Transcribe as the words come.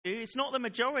It's not the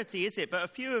majority, is it? But a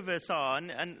few of us are,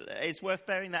 and it's worth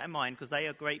bearing that in mind because they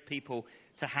are great people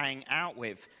to hang out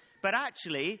with. But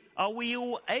actually, are we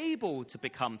all able to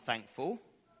become thankful?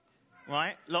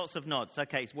 Right? Lots of nods.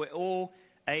 Okay, so we're all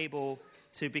able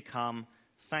to become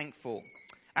thankful.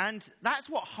 And that's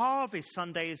what Harvest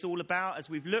Sunday is all about. As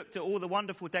we've looked at all the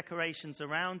wonderful decorations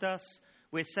around us,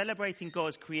 we're celebrating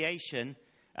God's creation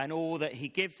and all that he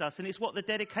gives us. And it's what the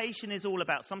dedication is all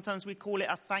about. Sometimes we call it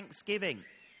a thanksgiving.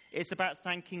 It's about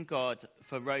thanking God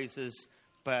for Rosa's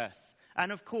birth.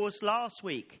 And of course, last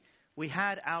week, we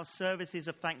had our services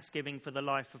of thanksgiving for the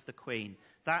life of the Queen.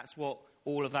 That's what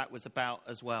all of that was about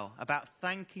as well. About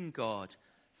thanking God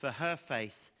for her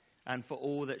faith and for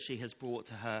all that she has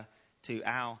brought to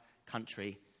our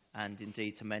country and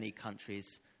indeed to many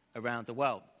countries around the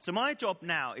world. So my job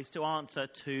now is to answer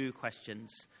two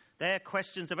questions. They're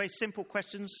questions, they're very simple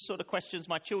questions, sort of questions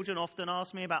my children often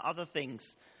ask me about other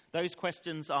things. Those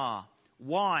questions are,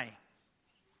 why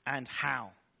and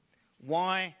how?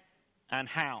 Why and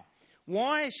how?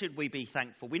 Why should we be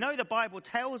thankful? We know the Bible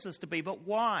tells us to be, but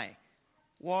why?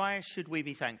 Why should we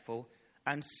be thankful?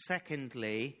 And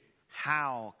secondly,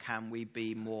 how can we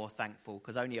be more thankful?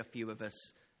 Because only a few of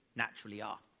us naturally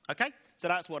are. Okay? So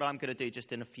that's what I'm going to do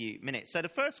just in a few minutes. So the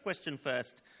first question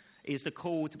first is the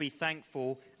call to be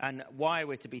thankful and why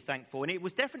we're to be thankful. And it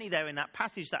was definitely there in that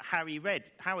passage that Harry read.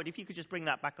 Howard, if you could just bring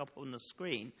that back up on the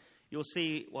screen, you'll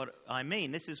see what I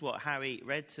mean. This is what Harry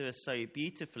read to us so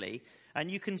beautifully. And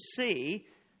you can see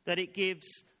that it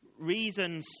gives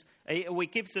reasons,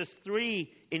 it gives us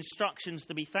three instructions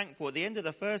to be thankful. At the end of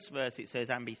the first verse, it says,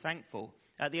 and be thankful.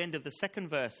 At the end of the second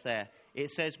verse there,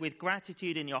 it says, with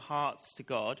gratitude in your hearts to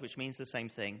God, which means the same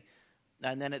thing.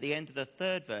 And then at the end of the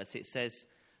third verse, it says,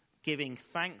 giving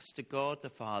thanks to God the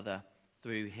Father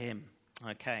through him.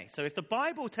 Okay, so if the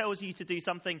Bible tells you to do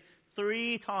something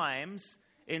 3 times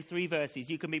in 3 verses,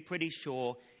 you can be pretty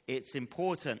sure it's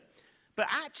important. But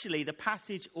actually, the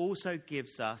passage also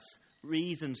gives us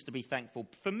reasons to be thankful.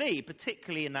 For me,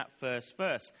 particularly in that first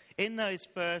verse, in those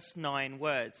first 9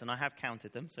 words, and I have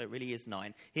counted them, so it really is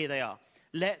 9. Here they are.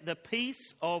 Let the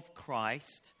peace of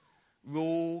Christ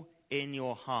rule in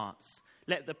your hearts.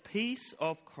 Let the peace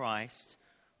of Christ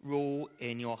rule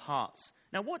in your hearts.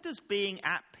 Now, what does being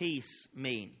at peace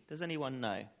mean? Does anyone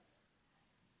know?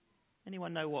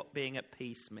 Anyone know what being at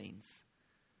peace means?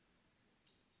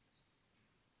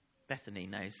 Bethany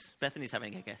knows. Bethany's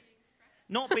having a guess.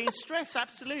 Not being stressed,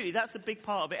 absolutely. That's a big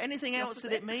part of it. Anything else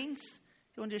that it means? Do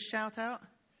you want to just shout out?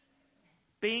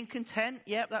 Being content.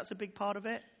 Yep, that's a big part of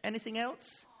it. Anything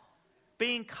else?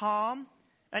 Being calm.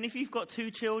 And if you've got 2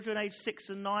 children, aged 6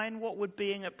 and 9, what would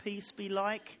being at peace be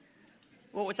like?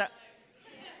 What would that...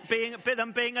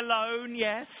 Being alone,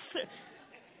 yes.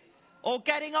 Or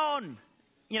getting on,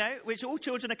 which all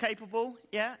children are capable,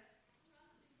 yeah.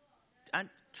 And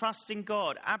trusting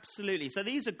God, absolutely. So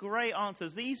these are great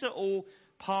answers. These are all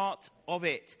part of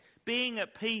it. Being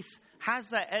at peace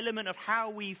has that element of how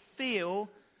we feel,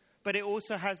 but it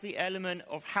also has the element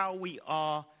of how we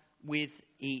are with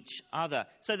each other.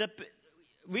 So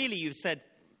really you've said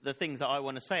the things that I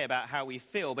want to say about how we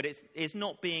feel, but it's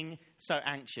not being so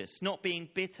anxious, not being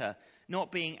bitter,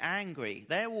 not being angry.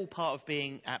 They're all part of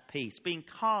being at peace, being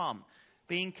calm,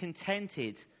 being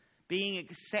contented, being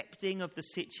accepting of the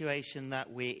situation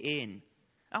that we're in.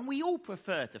 And we all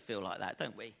prefer to feel like that,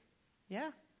 don't we? Yeah?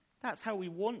 That's how we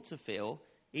want to feel,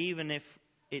 even if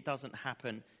it doesn't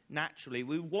happen naturally.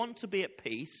 We want to be at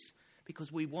peace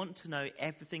because we want to know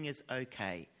everything is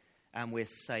okay and we're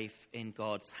safe in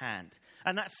God's hand.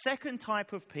 And that second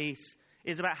type of peace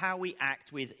is about how we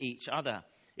act with each other.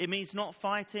 It means not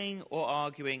fighting or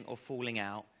arguing or falling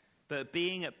out, but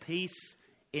being at peace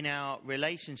in our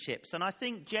relationships. And I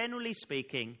think, generally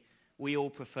speaking, we all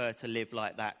prefer to live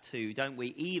like that too, don't we?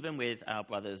 Even with our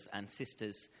brothers and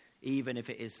sisters, even if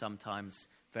it is sometimes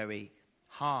very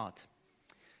hard.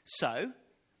 So,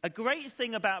 a great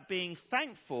thing about being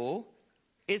thankful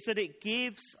is that it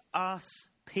gives us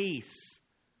peace.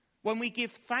 When we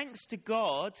give thanks to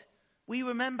God, we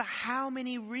remember how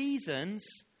many reasons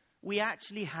we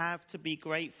actually have to be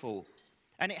grateful.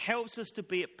 And it helps us to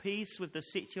be at peace with the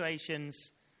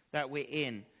situations that we're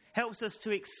in. Helps us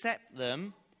to accept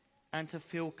them and to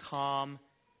feel calm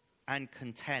and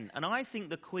content. And I think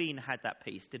the Queen had that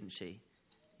peace, didn't she?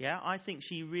 Yeah, I think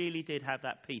she really did have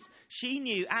that peace. She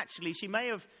knew, actually, she may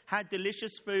have had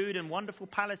delicious food and wonderful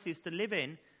palaces to live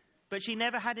in, but she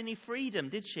never had any freedom,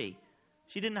 did she?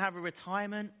 She didn't have a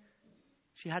retirement.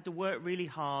 She had to work really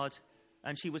hard,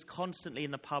 and she was constantly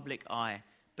in the public eye.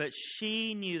 But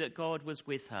she knew that God was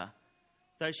with her.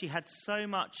 Though she had so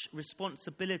much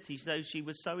responsibility, though she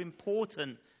was so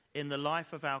important in the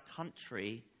life of our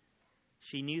country,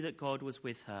 she knew that God was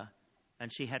with her,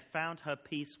 and she had found her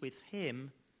peace with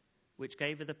him, which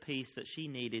gave her the peace that she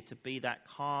needed to be that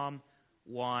calm,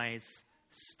 wise,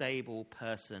 stable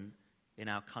person in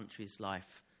our country's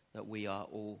life that we are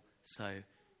all so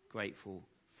grateful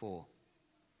for.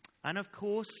 And of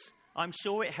course, I'm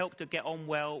sure it helped her get on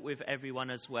well with everyone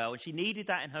as well. She needed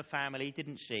that in her family,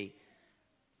 didn't she?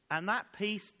 And that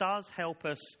peace does help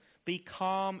us be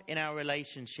calm in our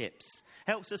relationships.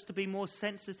 Helps us to be more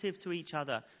sensitive to each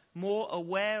other, more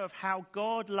aware of how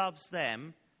God loves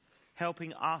them,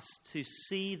 helping us to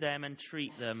see them and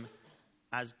treat them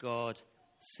as God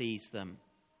sees them.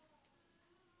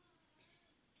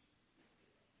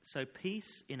 So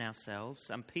peace in ourselves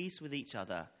and peace with each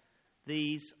other,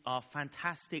 these are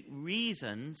fantastic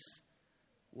reasons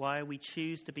why we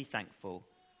choose to be thankful.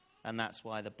 And that's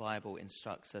why the Bible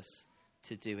instructs us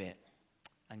to do it.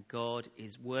 And God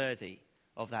is worthy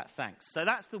of that thanks. So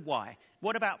that's the why.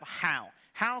 What about the how?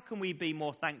 How can we be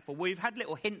more thankful? We've had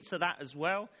little hints of that as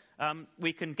well.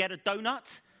 We can get a donut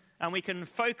and we can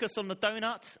focus on the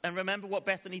donut and remember what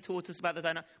Bethany taught us about the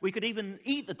donut. We could even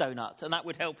eat the donut, and that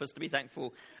would help us to be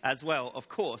thankful as well, of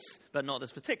course, but not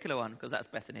this particular one, because that's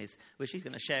Bethany's, which she's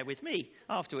going to share with me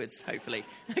afterwards, hopefully.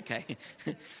 Okay.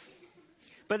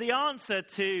 But the answer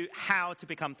to how to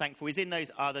become thankful is in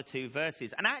those other two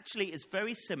verses. And actually it's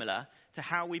very similar to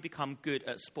how we become good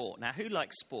at sport. Now, who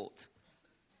likes sport?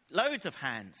 Loads of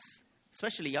hands,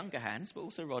 especially younger hands, but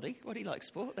also Roddy. Roddy likes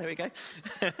sport. There we go.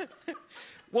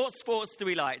 What sports do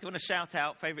we like? Do you want to shout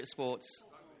out favourite sports?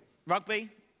 Rugby?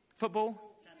 Football?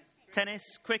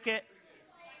 Tennis? Cricket?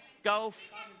 Golf?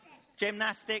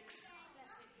 Gymnastics?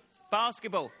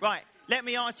 Basketball? Right. Let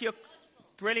me ask you a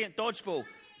brilliant dodgeball.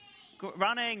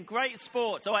 Running, great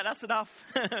sports. All right, that's enough.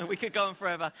 We could go on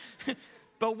forever.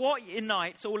 But what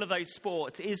unites all of those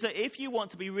sports is that if you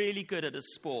want to be really good at a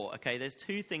sport, okay, there's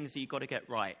two things that you've got to get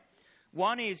right.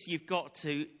 One is you've got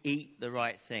to eat the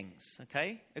right things,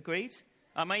 okay? Agreed?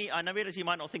 I realize you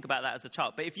might not think about that as a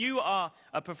child, but if you are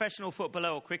a professional footballer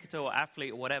or cricketer or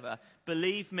athlete or whatever,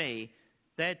 believe me,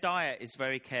 their diet is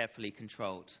very carefully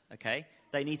controlled, okay?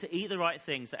 They need to eat the right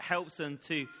things that helps them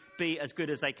to be as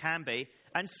good as they can be.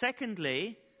 And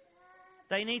secondly,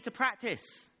 they need to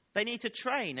practice. They need to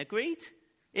train. Agreed?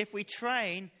 If we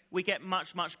train, we get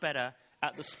much, much better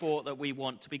at the sport that we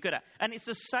want to be good at. And it's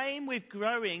the same with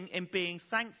growing in being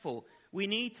thankful. We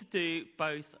need to do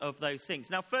both of those things.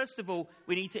 Now, first of all,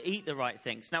 we need to eat the right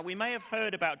things. Now, we may have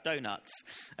heard about donuts,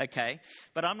 okay?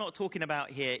 But I'm not talking about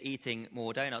here eating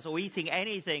more donuts or eating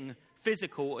anything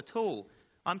physical at all.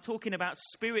 I'm talking about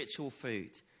spiritual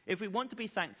food. If we want to be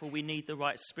thankful, we need the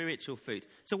right spiritual food.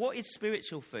 So what is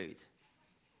spiritual food?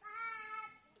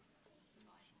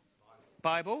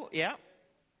 Bible, yeah.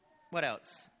 What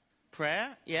else?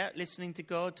 Prayer, yeah. Listening to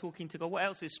God, talking to God. What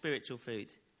else is spiritual food?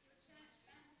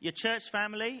 Your church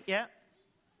family, yeah.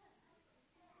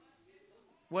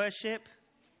 Worship,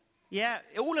 yeah.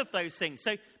 All of those things.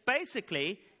 So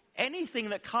basically, anything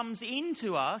that comes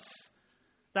into us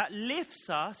that lifts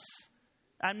us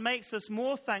and makes us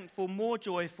more thankful, more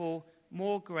joyful,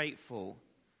 more grateful.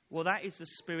 Well, that is the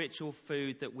spiritual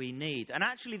food that we need. And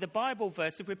actually, the Bible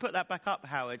verse, if we put that back up,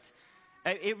 Howard,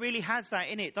 it really has that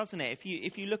in it, doesn't it?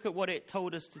 If you look at what it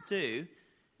told us to do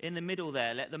in the middle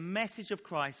there, let the message of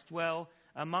Christ dwell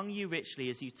among you richly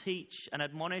as you teach and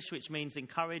admonish, which means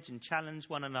encourage and challenge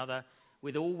one another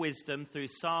with all wisdom through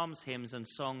psalms, hymns, and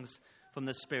songs from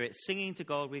the Spirit, singing to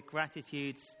God with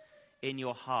gratitudes in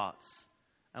your hearts.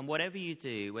 And whatever you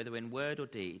do, whether in word or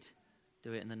deed,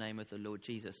 do it in the name of the Lord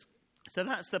Jesus. So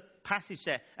that's the passage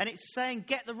there. And it's saying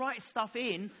get the right stuff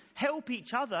in, help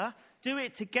each other, do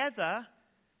it together,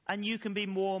 and you can be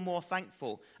more and more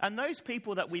thankful. And those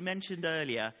people that we mentioned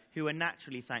earlier who are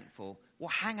naturally thankful, will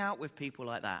hang out with people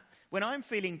like that. When I'm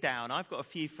feeling down, I've got a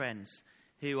few friends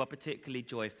who are particularly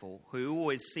joyful, who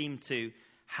always seem to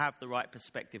have the right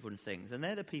perspective on things. And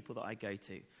they're the people that I go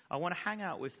to. I want to hang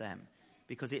out with them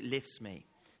because it lifts me.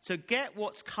 So get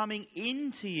what's coming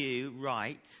into you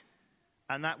right,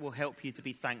 and that will help you to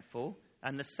be thankful.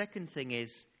 And the second thing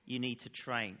is you need to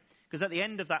train. Because at the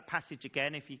end of that passage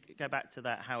again, if you go back to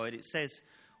that, Howard, it says,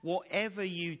 whatever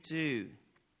you do,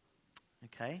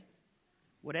 okay?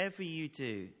 Whatever you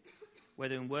do,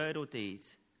 whether in word or deed,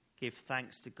 give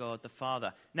thanks to God the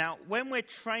Father. Now, when we're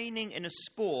training in a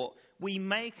sport, we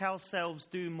make ourselves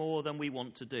do more than we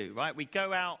want to do, right? We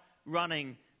go out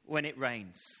running when it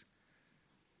rains.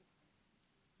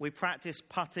 We practice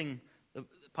putting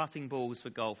balls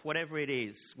for golf, whatever it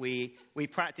is. We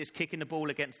practice kicking the ball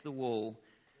against the wall.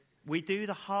 We do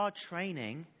the hard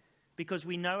training because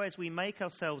we know as we make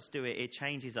ourselves do it, it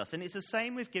changes us. And it's the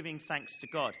same with giving thanks to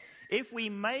God. If we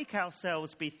make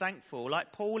ourselves be thankful,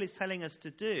 like Paul is telling us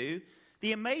to do,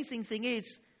 the amazing thing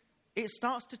is it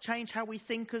starts to change how we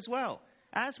think as well.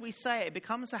 As we say it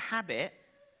becomes a habit,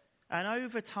 and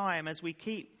over time, as we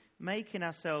keep making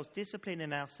ourselves,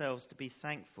 disciplining ourselves to be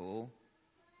thankful,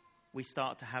 we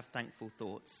start to have thankful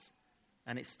thoughts,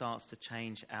 and it starts to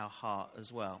change our heart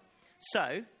as well.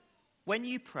 So, when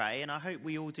you pray, and I hope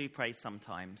we all do pray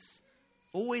sometimes,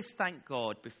 always thank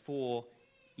God before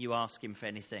you ask him for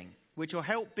anything, which will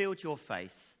help build your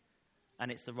faith,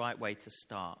 and it's the right way to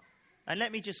start. And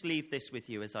let me just leave this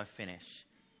with you as I finish.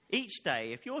 Each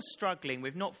day, if you're struggling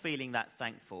with not feeling that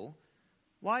thankful,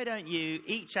 why don't you,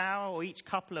 each hour or each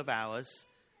couple of hours,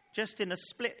 just in a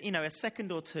split, a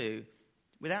second or two,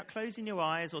 without closing your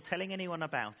eyes or telling anyone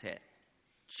about it,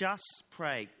 just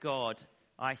pray, God,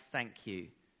 I thank you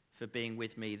for being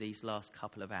with me these last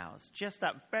couple of hours. Just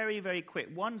that very, very quick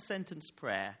one-sentence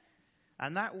prayer,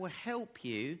 and that will help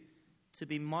you to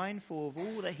be mindful of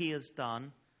all that he has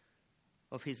done,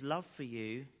 of his love for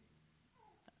you,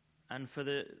 and for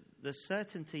the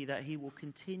certainty that he will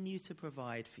continue to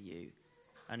provide for you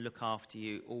and look after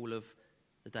you all of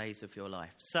the days of your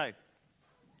life. So,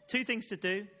 2 things to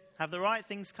do. Have the right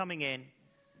things coming in,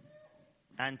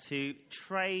 and to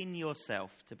train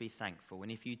yourself to be thankful.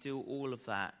 And if you do all of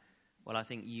that, well, I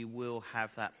think you will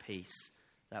have that peace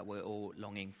that we're all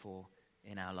longing for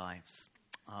in our lives.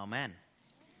 Amen.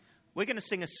 We're going to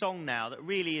sing a song now that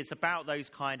really is about those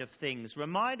kind of things,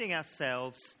 reminding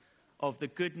ourselves of the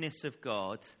goodness of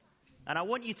God. And I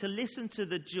want you to listen to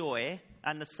the joy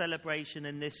and the celebration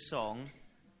in this song,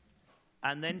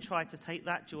 and then try to take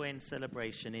that joy and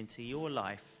celebration into your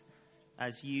life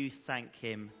as you thank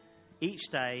him each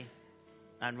day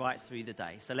and right through the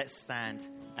day. So let's stand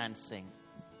and sing.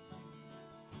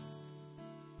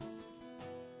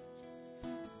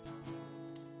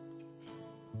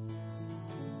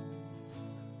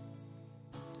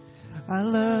 I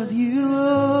love you,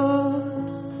 Lord.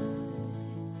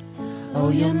 Oh,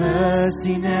 your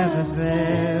mercy never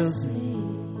fails me.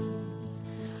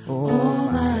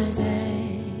 All my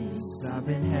days I've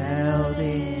been held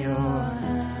in your hands.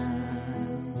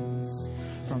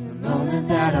 From the moment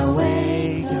that I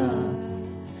wake up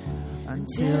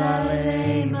until I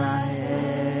lay my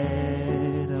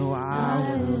head, oh,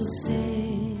 I will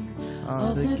sing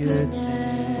of the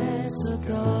goodness of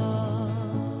God.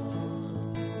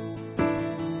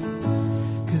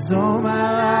 'Cause all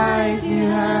my life you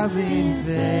have been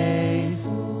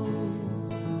faithful.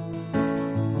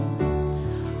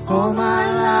 All my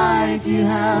life you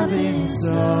have been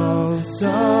so,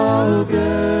 so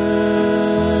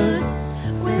good.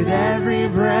 With every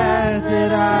breath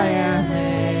that I am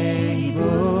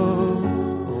able,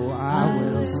 oh, I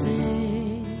will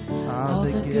sing of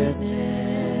the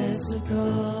goodness of God.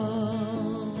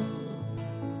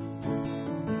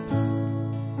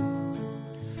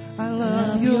 I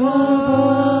love your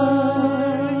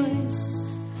voice.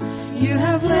 You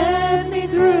have led me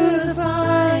through the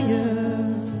fire.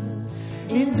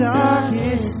 In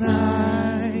darkest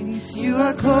nights, you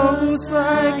are close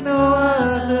like no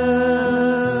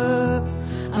other.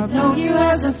 I've known you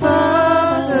as a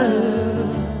father.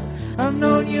 I've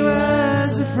known you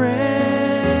as a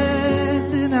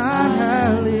friend. And I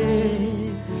have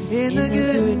lived in the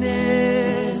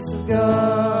goodness of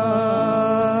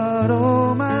God.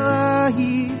 All my life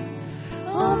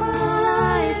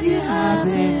you have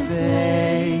been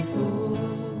faithful.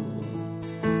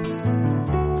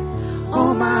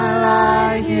 All my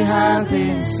life you have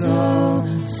been so,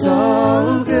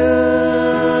 so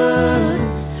good.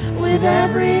 With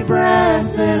every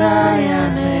breath that I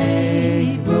am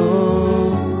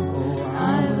able, oh,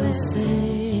 I will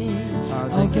sing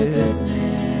of the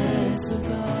goodness of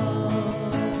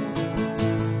God.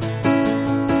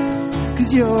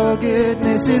 'Cause your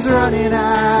goodness is running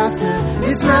after,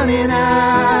 it's running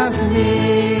after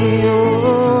me.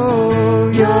 Oh,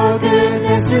 your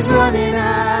goodness is running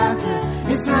after,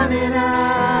 it's running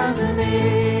after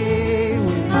me.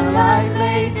 With my life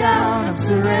laid down, I'm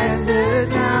surrendered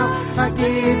now. I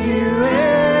give you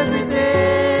everything.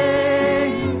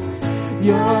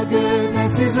 Your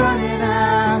goodness is running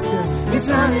after, it's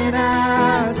running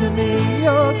after me.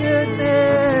 Your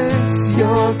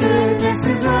goodness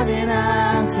is running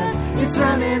after, it's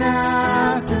running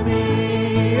after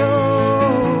me.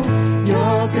 Oh,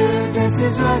 your goodness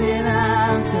is running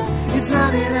after, it's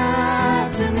running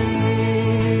after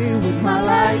me. With my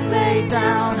life laid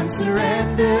down, I'm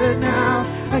surrendered now.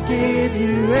 I give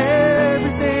you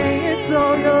everything, it's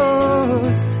all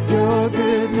yours. Your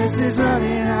goodness is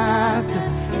running after,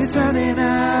 it's running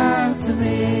after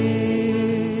me.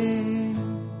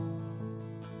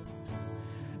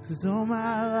 'Cause all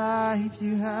my life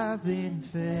you have been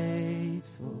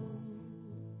faithful.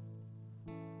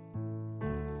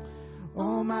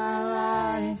 All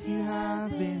my life you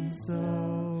have been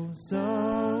so,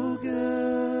 so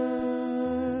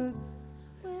good.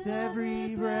 With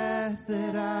every breath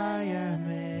that I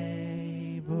am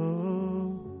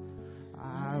able,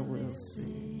 I will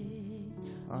sing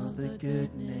of the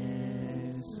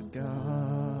goodness of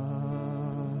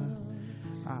God.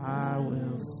 I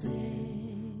will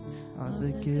sing of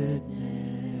the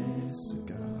goodness of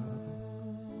God.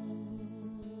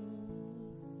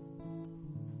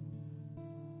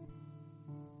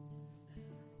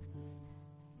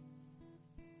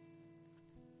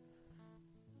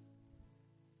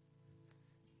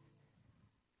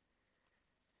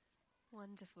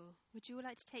 Wonderful. Would you all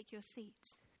like to take your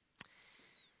seats?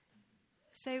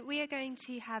 So we are going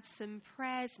to have some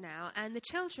prayers now, and the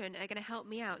children are going to help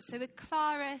me out. So would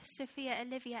Clara, Sophia,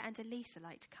 Olivia and Elisa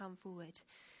like to come forward?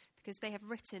 Because they have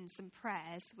written some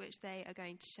prayers which they are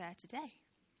going to share today.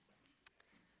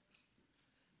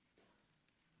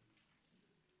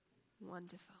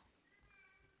 Wonderful.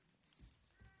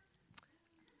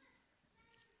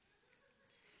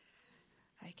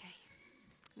 Okay,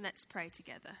 let's pray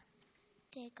together.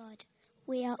 Dear God,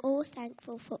 we are all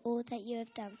thankful for all that you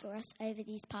have done for us over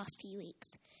these past few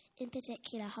weeks, in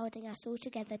particular holding us all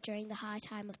together during the high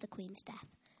time of the Queen's death.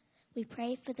 We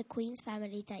pray for the Queen's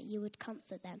family that you would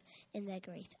comfort them in their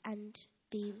grief and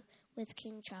be with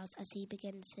King Charles as he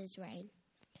begins his reign.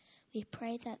 We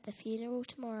pray that the funeral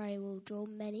tomorrow will draw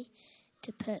many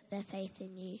to put their faith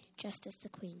in you, just as the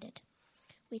Queen did.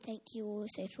 We thank you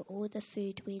also for all the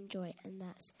food we enjoy and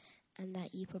all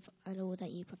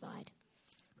that you provide.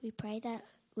 We pray that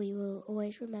we will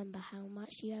always remember how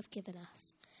much you have given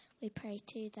us. We pray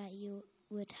too that you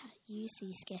would use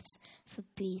these gifts for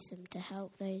Besom to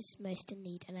help those most in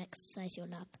need and exercise your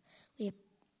love.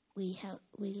 We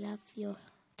love your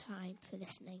time for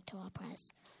listening to our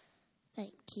prayers.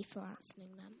 Thank you for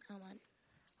answering them. Amen.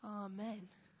 Amen.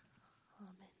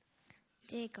 Amen.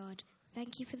 Dear God,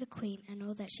 thank you for the Queen and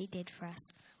all that she did for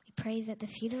us. We pray that the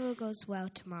funeral goes well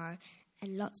tomorrow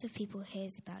and lots of people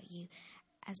hears about you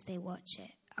as they watch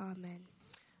it. Amen.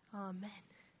 Amen.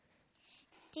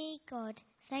 Dear God,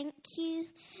 thank you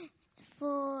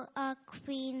for our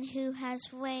Queen who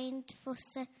has reigned for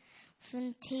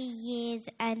 70 years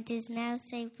and is now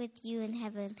safe with you in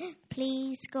heaven.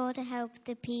 Please, God, help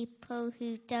the people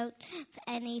who don't have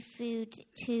any food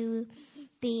to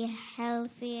be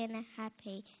healthy and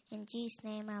happy. In Jesus'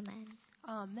 name, amen.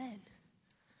 Amen.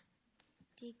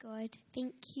 Dear God,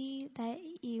 thank you that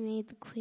you made the Queen